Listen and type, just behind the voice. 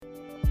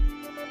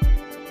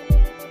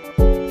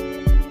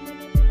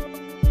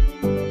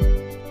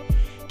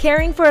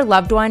Caring for a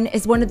loved one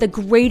is one of the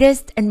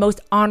greatest and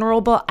most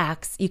honorable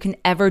acts you can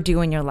ever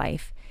do in your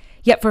life.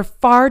 Yet for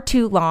far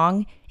too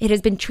long, it has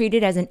been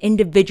treated as an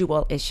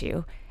individual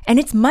issue, and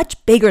it's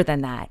much bigger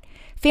than that.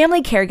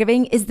 Family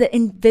caregiving is the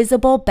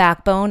invisible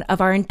backbone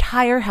of our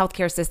entire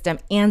healthcare system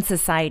and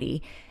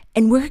society,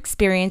 and we're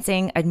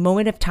experiencing a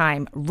moment of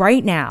time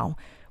right now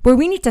where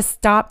we need to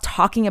stop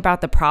talking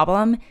about the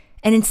problem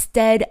and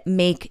instead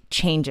make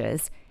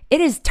changes.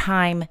 It is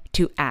time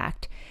to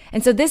act.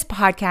 And so this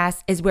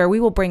podcast is where we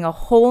will bring a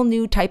whole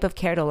new type of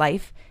care to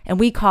life, and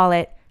we call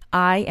it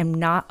I Am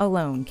Not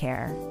Alone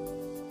Care.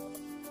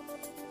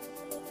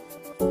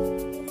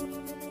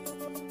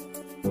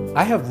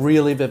 I have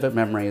really vivid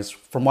memories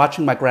from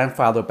watching my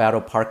grandfather battle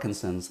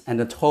Parkinson's and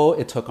the toll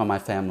it took on my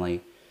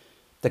family.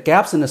 The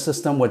gaps in the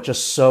system were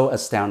just so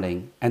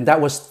astounding, and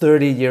that was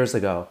 30 years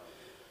ago.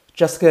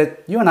 Jessica,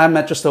 you and I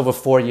met just over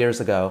 4 years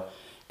ago,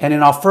 and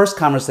in our first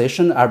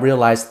conversation, I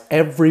realized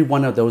every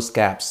one of those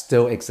gaps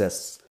still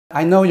exists.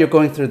 I know you're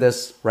going through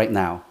this right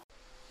now.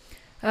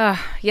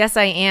 Yes,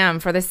 I am,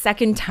 for the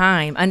second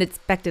time,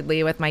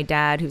 unexpectedly, with my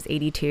dad, who's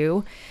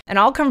 82. And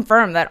I'll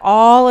confirm that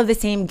all of the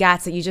same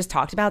gaps that you just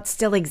talked about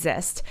still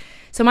exist.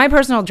 So my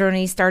personal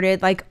journey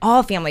started like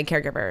all family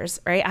caregivers,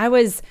 right? I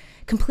was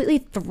completely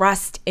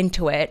thrust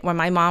into it when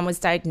my mom was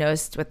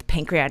diagnosed with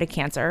pancreatic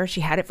cancer.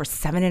 She had it for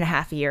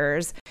 7.5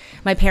 years.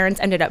 My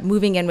parents ended up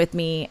moving in with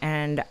me,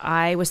 and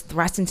I was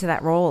thrust into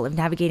that role of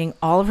navigating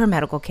all of her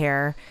medical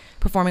care,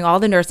 performing all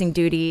the nursing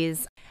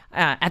duties.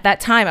 At that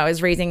time, I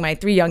was raising my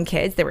 3 young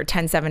kids. They were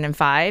 10, 7, and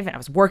 5, and I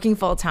was working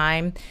full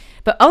time.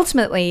 But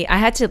ultimately, I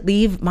had to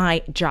leave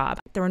my job.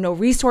 There were no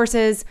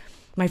resources.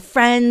 My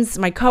friends,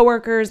 my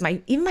coworkers,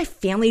 even my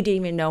family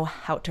didn't even know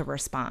how to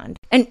respond.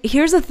 And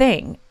here's the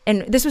thing,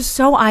 and this was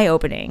so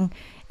eye-opening,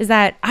 is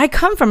that I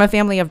come from a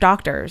family of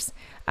doctors.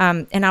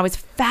 And I was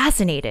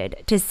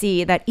fascinated to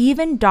see that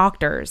even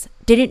doctors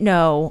didn't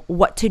know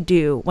what to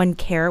do when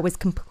care was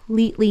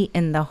completely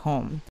in the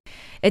home.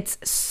 It's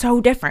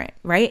so different,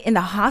 right? In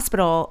the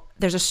hospital,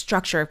 there's a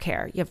structure of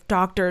care. You have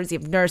doctors, you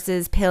have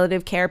nurses,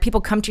 palliative care.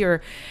 People come to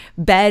your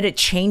bed,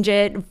 change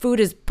it. Food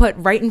is put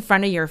right in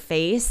front of your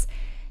face.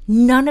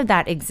 None of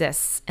that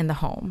exists in the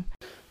home.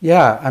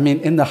 Yeah, I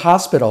mean, in the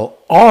hospital,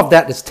 all of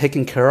that is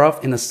taken care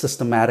of in a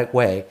systematic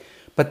way,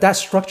 but that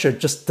structure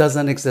just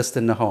doesn't exist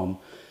in the home.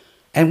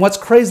 And what's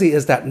crazy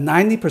is that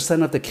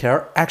 90% of the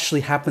care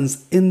actually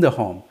happens in the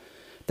home.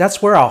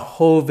 That's where our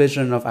whole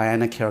vision of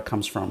Ayana Care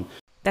comes from.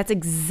 That's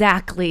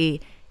exactly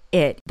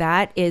it.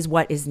 That is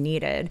what is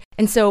needed.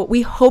 And so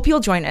we hope you'll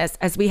join us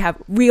as we have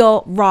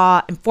real,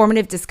 raw,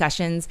 informative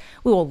discussions.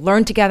 We will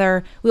learn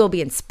together. We will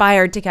be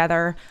inspired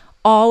together,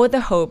 all with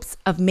the hopes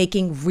of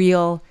making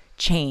real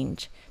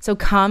change. So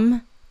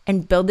come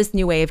and build this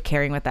new way of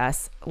caring with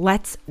us.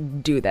 Let's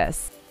do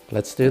this.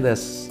 Let's do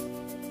this.